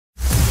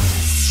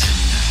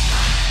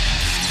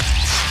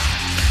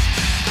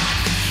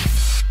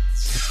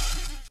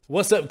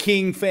What's up,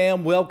 King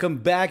fam? Welcome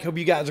back. Hope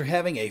you guys are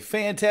having a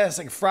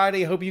fantastic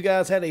Friday. Hope you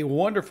guys had a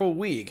wonderful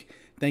week.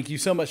 Thank you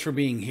so much for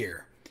being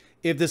here.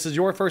 If this is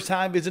your first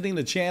time visiting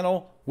the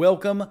channel,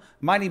 welcome.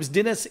 My name is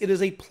Dennis. It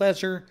is a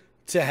pleasure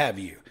to have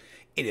you.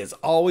 It is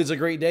always a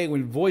great day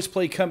when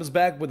VoicePlay comes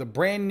back with a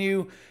brand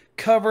new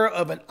cover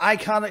of an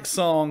iconic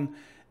song.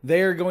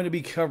 They're going to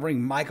be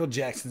covering Michael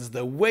Jackson's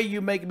The Way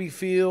You Make Me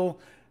Feel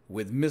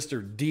with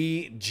Mr.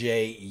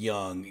 Deejay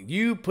Young.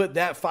 You put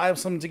that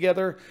five-some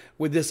together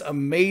with this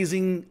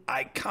amazing,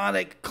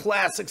 iconic,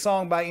 classic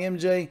song by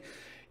MJ,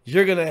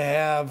 you're going to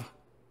have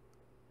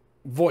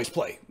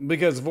VoicePlay.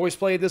 Because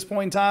VoicePlay at this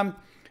point in time,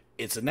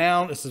 it's a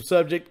noun, it's a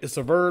subject, it's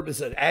a verb, it's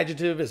an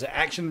adjective, it's an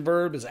action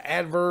verb, it's an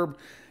adverb,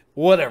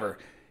 whatever.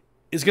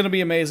 It's going to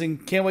be amazing.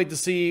 Can't wait to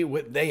see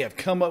what they have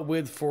come up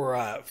with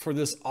for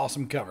this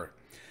awesome cover.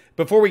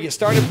 Before we get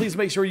started, please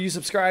make sure you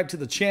subscribe to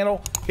the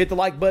channel, hit the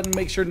like button,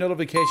 make sure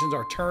notifications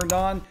are turned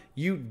on.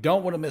 You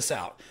don't want to miss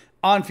out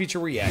on future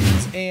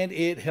reactions, and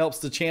it helps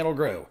the channel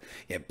grow.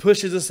 It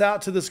pushes us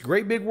out to this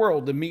great big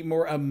world to meet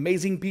more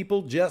amazing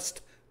people just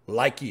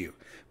like you.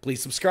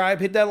 Please subscribe,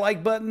 hit that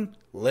like button.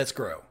 Let's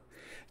grow.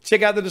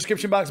 Check out the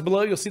description box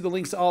below. You'll see the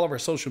links to all of our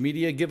social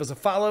media. Give us a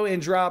follow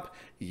and drop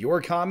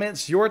your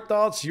comments, your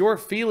thoughts, your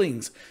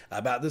feelings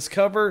about this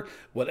cover,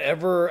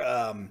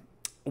 whatever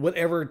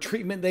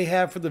treatment they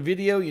have for the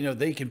video. You know,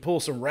 they can pull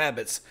some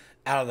rabbits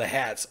out of the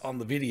hats on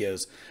the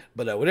videos.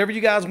 But whatever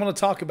you guys want to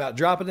talk about,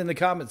 drop it in the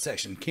comment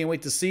section. Can't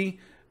wait to see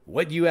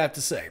what you have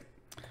to say.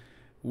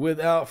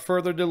 Without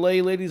further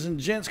delay, ladies and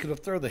gents, gonna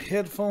throw the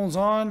headphones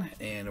on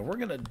and we're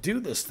gonna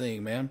do this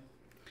thing, man.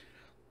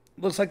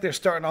 Looks like they're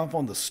starting off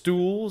on the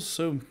stools,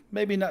 so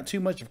maybe not too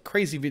much of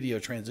crazy video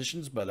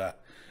transitions, but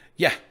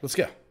yeah, let's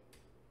go.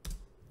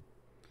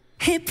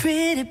 Hey,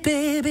 pretty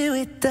baby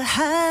with the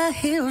high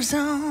heels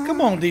on.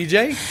 Come on,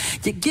 DJ.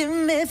 You give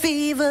me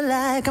fever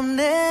like I've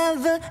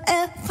never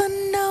ever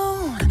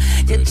known.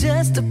 You're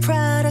just a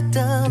product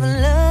of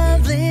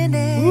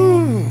loveliness.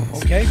 Ooh,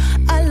 okay.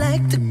 I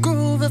like the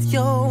groove of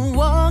your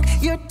walk,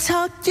 your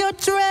talk, your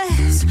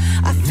dress.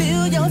 I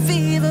feel your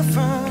fever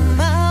from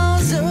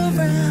miles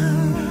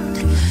around.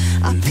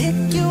 I'll pick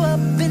you up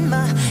in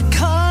my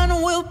car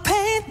and we'll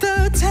paint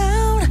the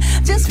town.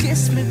 Just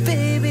kiss me,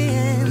 baby,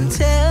 and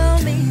tell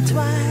me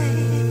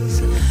twice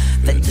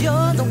that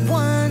you're the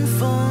one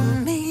for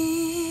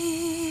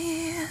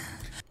me.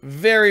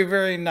 Very,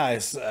 very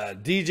nice.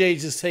 DJ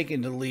just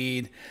taking the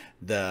lead.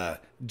 The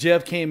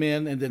Jeff came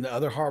in, and then the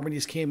other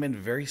harmonies came in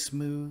very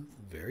smooth,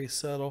 very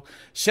subtle.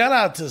 Shout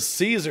out to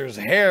Caesar's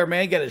hair,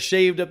 man. Got it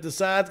shaved up the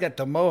sides, got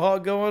the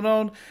mohawk going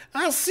on.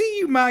 I see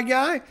you, my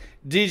guy.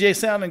 DJ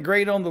sounding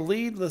great on the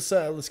lead. Let's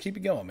keep it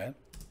going, man.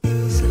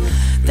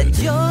 That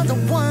you're the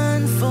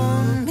one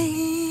for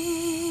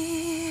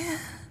me.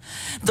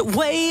 The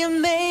way you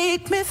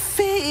make me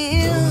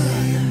feel.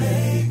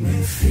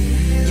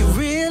 You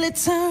really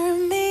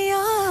turn me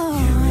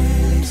on.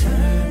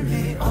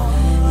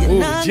 You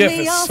knock Jeff me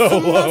is off so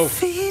of low. my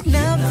feet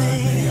now,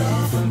 babe.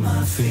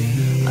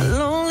 My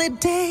lonely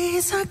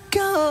days are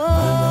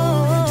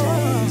gone.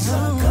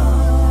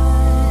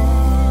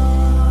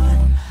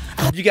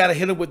 You got to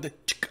hit him with the...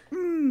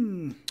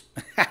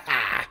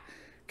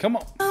 Come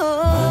on.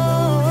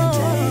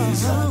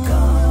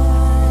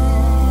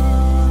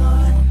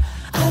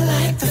 I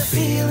like the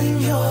feeling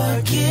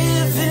you're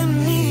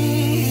giving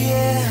me,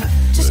 yeah.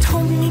 Just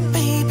hold me,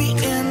 baby,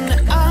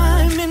 and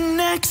I'm in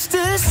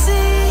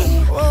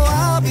ecstasy. Oh,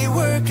 I'll be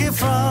working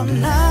from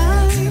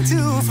 9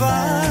 to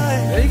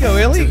 5. There you go,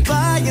 Ellie. To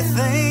buy you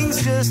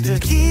things just to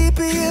keep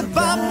you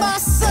by my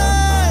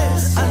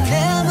side. I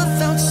never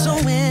felt so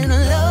in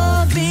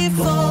love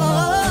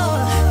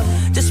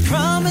before. Just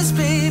promise,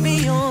 baby,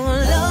 you'll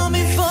love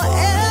me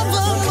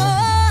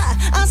forevermore.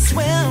 I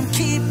swear I'm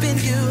keeping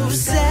you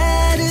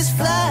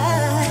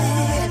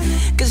satisfied.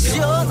 Cause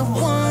you're the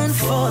one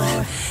for,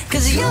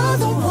 cause you're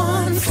the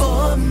one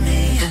for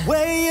me. The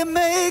way you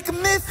make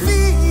me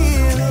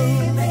feel,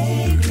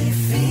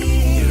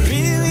 you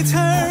really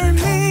turn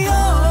me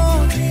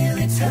on. Hey,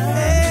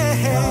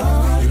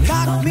 you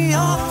knock me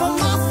off of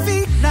my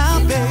feet now,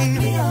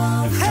 baby.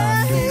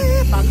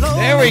 Hey, my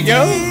There we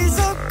go. days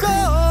are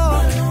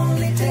gone.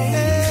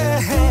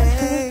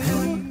 Hey.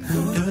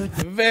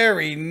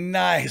 Very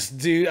nice,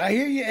 dude. I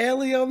hear you,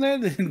 Ellie, on there.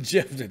 Then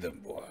Jeff did them.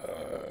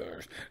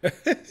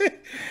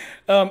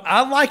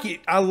 I like it.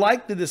 I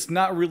like that it's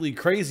not really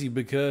crazy,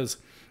 because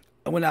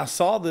when I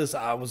saw this,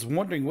 I was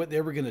wondering what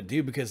they were going to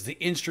do, because the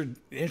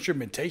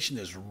instrumentation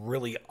is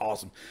really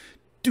awesome.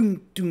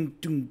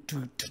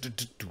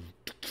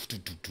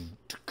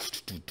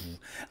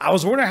 I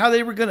was wondering how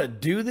they were going to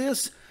do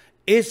this.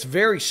 It's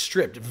very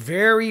stripped,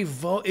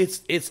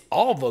 it's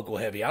all vocal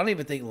heavy. I don't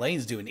even think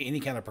Lane's doing any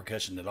kind of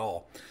percussion at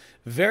all.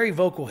 Very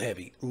vocal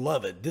heavy.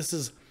 Love it.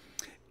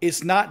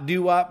 It's not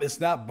doo-wop, it's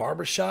not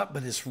barbershop,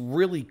 but it's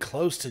really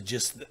close to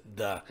just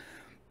the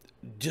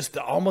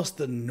almost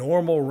the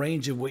normal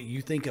range of what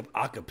you think of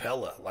a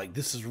cappella. Like,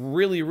 this is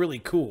really, really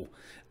cool.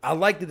 I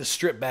like that it's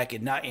stripped back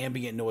and not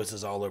ambient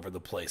noises all over the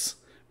place.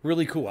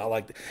 Really cool. I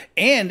like that.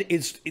 And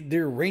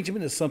their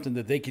arrangement is something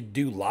that they could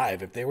do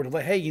live. If they were to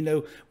like, hey, you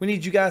know, we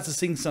need you guys to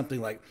sing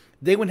something, like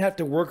they wouldn't have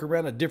to work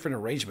around a different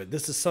arrangement.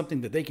 This is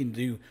something that they can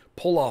do,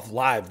 pull off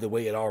live the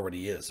way it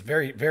already is.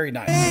 Very, very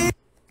nice.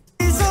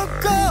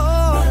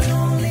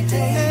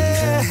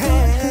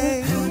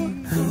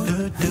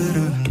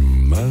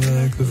 I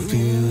like the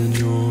feeling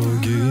you're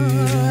giving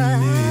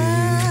me.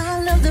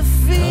 I love the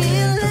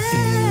feeling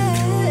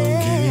you're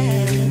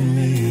giving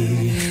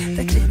me.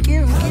 That you're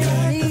giving me.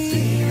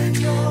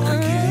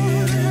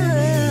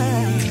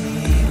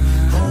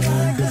 I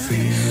like the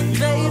feeling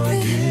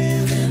you're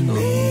giving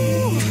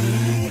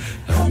me.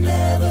 I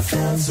never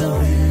felt so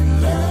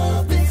in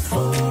love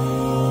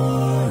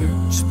before.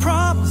 Just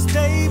promise,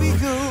 baby,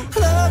 you'll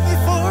love me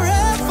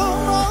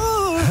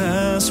forevermore.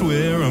 I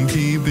swear I'm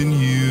keeping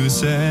you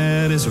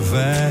satisfied,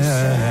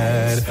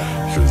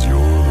 'cause you're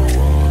the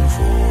one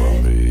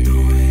for me.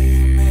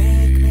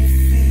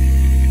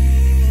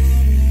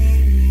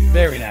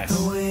 Very nice.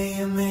 The way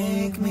you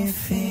make me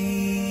feel.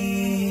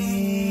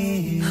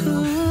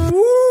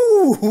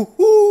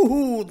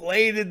 Ooh,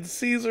 Layden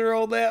Caesar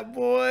on that,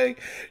 boy.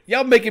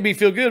 Y'all making me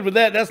feel good with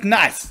that. That's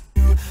nice.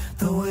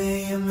 The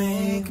way you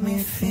make me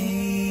feel.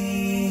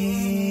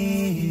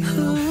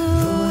 The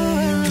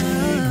way you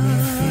make me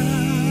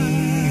feel.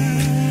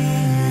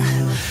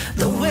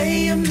 The way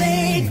you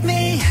make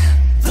me.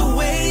 The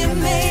way you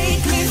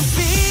make me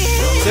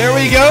feel. There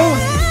we go.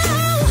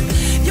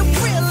 You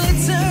really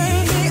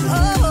turn me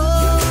on.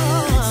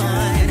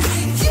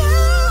 You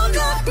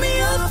knock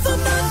me off of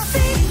my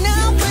feet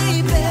now,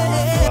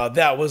 baby.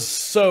 That was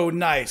so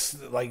nice.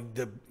 Like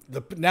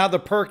now the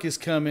perk is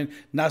coming.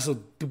 Nice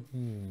little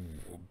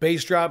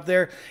bass drop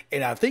there,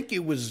 and I think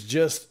it was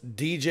just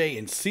DJ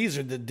and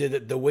Caesar that did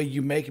it. The way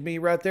you make me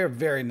right there,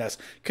 very nice.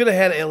 Could have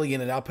had Ellie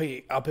in it. I'll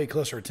pay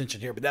closer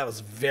attention here, but that was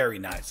very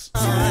nice.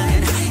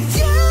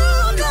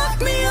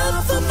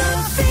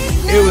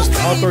 It was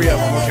all three of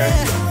them. Okay.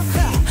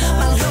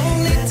 My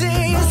lonely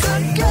days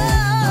are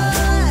gone.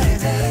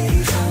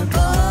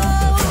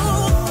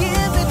 Oh,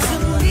 give it to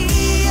me.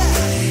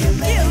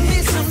 Give me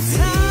some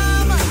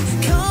time.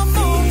 Come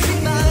on, be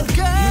my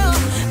girl.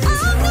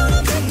 I'm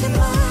gonna make you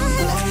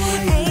mine.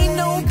 Ain't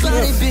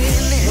nobody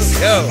business.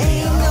 Go.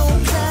 Ain't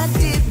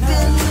nobody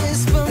business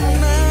but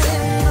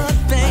mine,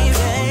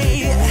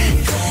 baby.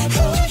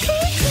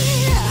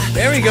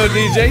 There we go,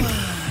 DJ.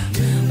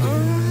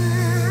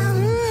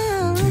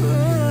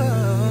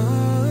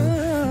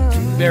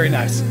 Very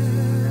nice.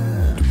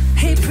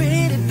 Hey,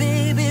 pretty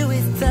baby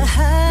with the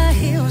high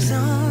heels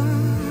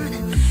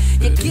on.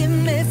 You give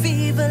me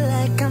fever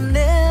like I've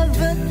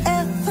never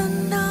ever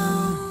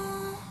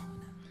known.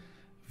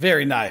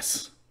 Very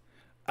nice.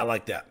 I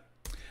like that.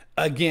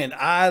 Again,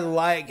 I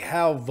like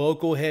how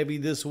vocal heavy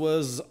this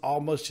was.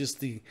 Almost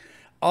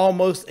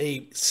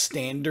a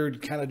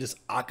standard kind of just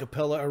a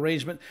cappella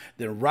arrangement.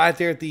 Then right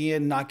there at the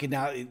end, knocking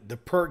out, the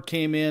perk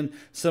came in.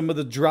 Some of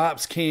the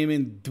drops came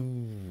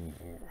in.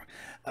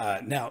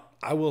 Now,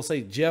 I will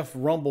say Jeff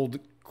rumbled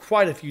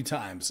quite a few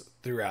times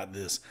throughout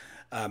this.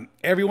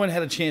 Everyone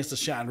had a chance to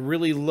shine.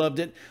 Really loved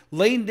it.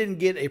 Layden didn't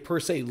get a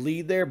per se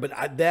lead there, but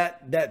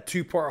that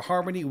two-part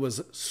harmony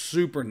was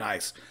super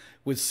nice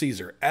with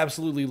Caesar.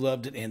 Absolutely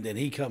loved it. And then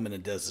he come in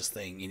and does this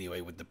thing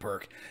anyway with the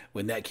perk.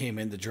 When that came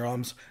in, the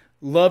drums.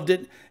 Loved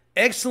it.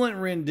 Excellent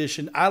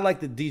rendition. I like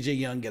that Deejay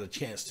Young got a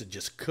chance to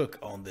just cook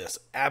on this.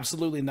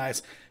 Absolutely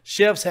nice.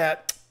 Chef's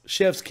hat,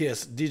 chef's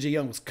kiss. Deejay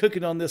Young was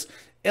cooking on this.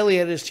 Ellie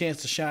had his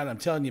chance to shine. I'm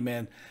telling you,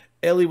 man.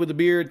 Ellie with the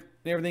beard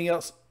and everything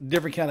else,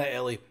 different kind of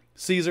Ellie.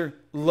 Caesar,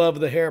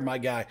 love the hair, my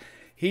guy.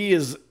 He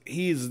is a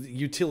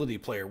utility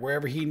player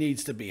wherever he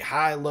needs to be.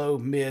 High, low,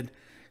 mid.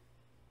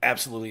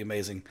 Absolutely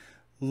amazing.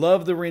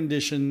 Love the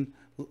rendition.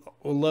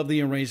 Love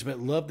the arrangement.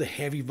 Love the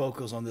heavy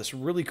vocals on this.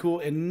 Really cool.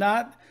 And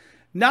not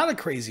a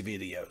crazy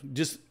video.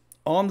 Just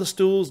on the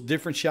stools,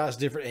 different shots,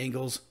 different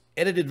angles.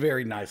 Edited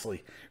very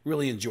nicely.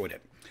 Really enjoyed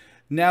it.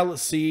 Now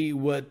let's see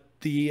what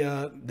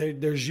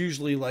there's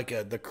usually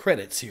like the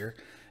credits here.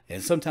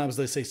 And sometimes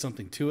they say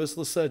something to us.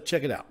 Let's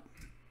check it out.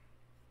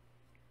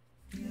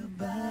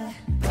 Yeah.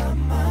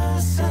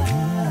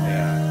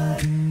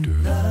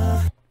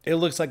 It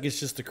looks like it's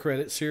just the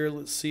credits here.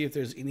 Let's see if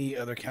there's any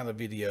other kind of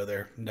video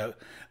there. No.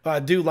 But I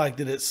do like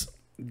that it's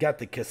got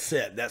the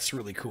cassette. That's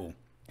really cool.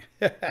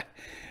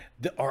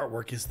 The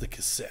artwork is the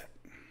cassette.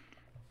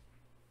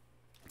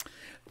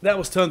 That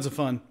was tons of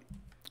fun.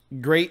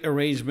 Great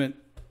arrangement.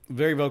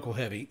 Very vocal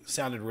heavy.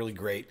 Sounded really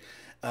great.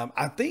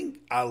 I think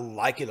I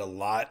like it a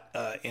lot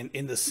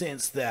in the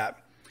sense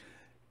that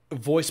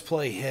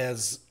VoicePlay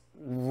has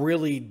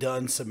really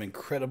done some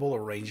incredible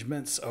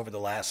arrangements over the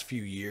last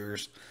few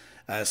years,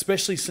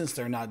 especially since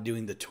they're not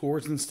doing the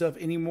tours and stuff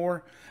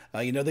anymore.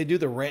 You know, they do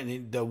the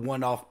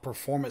one-off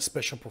performance,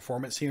 special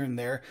performance here and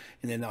there,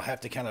 and then they'll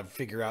have to kind of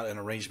figure out an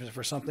arrangement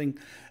for something.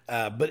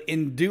 But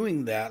in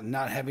doing that,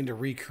 not having to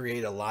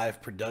recreate a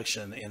live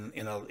production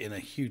in a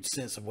huge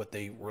sense of what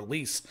they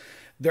release,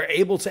 they're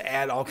able to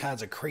add all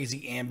kinds of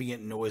crazy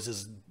ambient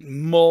noises,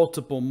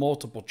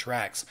 multiple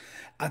tracks.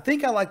 I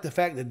think I like the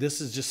fact that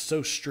this is just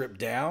so stripped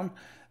down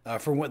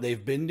from what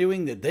they've been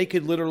doing, that they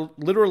could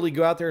literally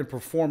go out there and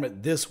perform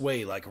it this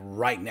way, like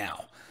right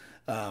now.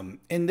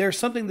 And there's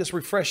something that's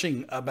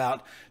refreshing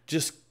about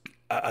just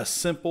a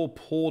simple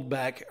pulled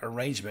back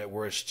arrangement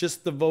where it's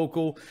just the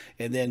vocal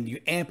and then you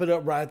amp it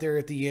up right there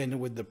at the end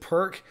with the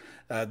perk.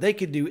 They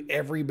could do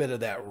every bit of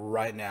that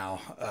right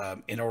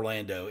now in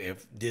Orlando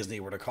if Disney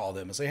were to call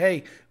them and say,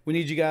 hey, we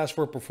need you guys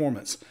for a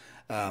performance.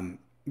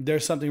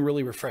 There's something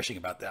really refreshing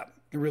about that.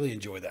 I really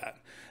enjoy that.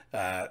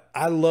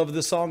 I love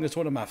this song. It's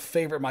one of my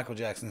favorite Michael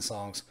Jackson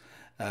songs.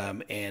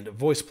 And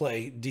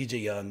VoicePlay,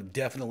 Deejay Young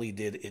definitely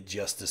did it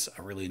justice.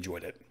 I really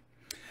enjoyed it.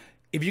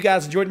 If you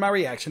guys enjoyed my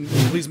reaction,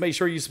 please make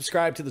sure you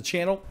subscribe to the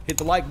channel, hit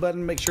the like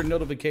button, make sure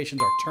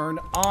notifications are turned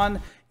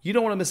on. You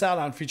don't want to miss out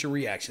on future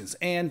reactions,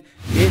 and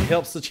it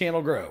helps the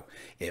channel grow.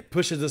 It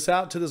pushes us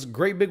out to this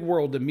great big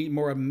world to meet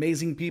more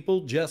amazing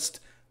people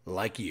just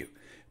like you.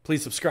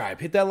 Please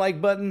subscribe, hit that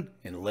like button,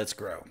 and let's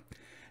grow.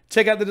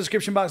 Check out the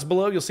description box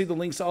below. You'll see the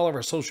links to all of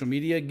our social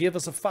media. Give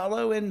us a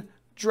follow and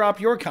drop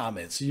your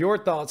comments, your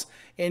thoughts,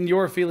 and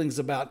your feelings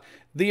about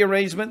the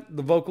arrangement,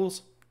 the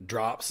vocals,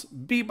 drops,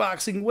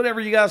 beatboxing, whatever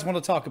you guys want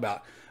to talk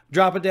about.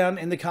 Drop it down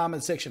in the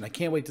comment section. I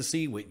can't wait to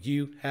see what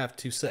you have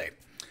to say.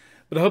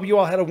 But I hope you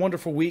all had a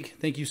wonderful week.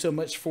 Thank you so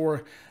much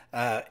for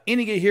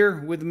ending it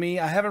here with me.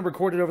 I haven't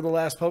recorded over the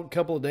last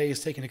couple of days,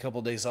 taking a couple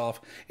of days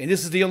off, and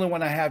this is the only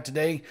one I have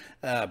today.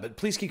 But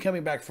please keep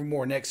coming back for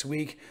more next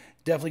week.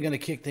 Definitely going to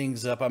kick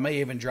things up. I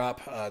may even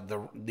drop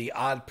the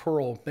odd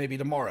pearl maybe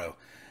tomorrow.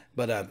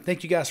 But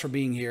thank you guys for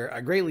being here.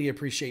 I greatly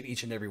appreciate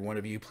each and every one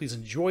of you. Please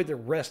enjoy the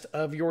rest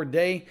of your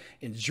day.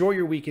 Enjoy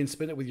your weekend.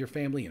 Spend it with your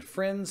family and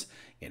friends.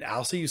 And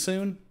I'll see you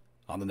soon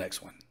on the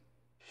next one.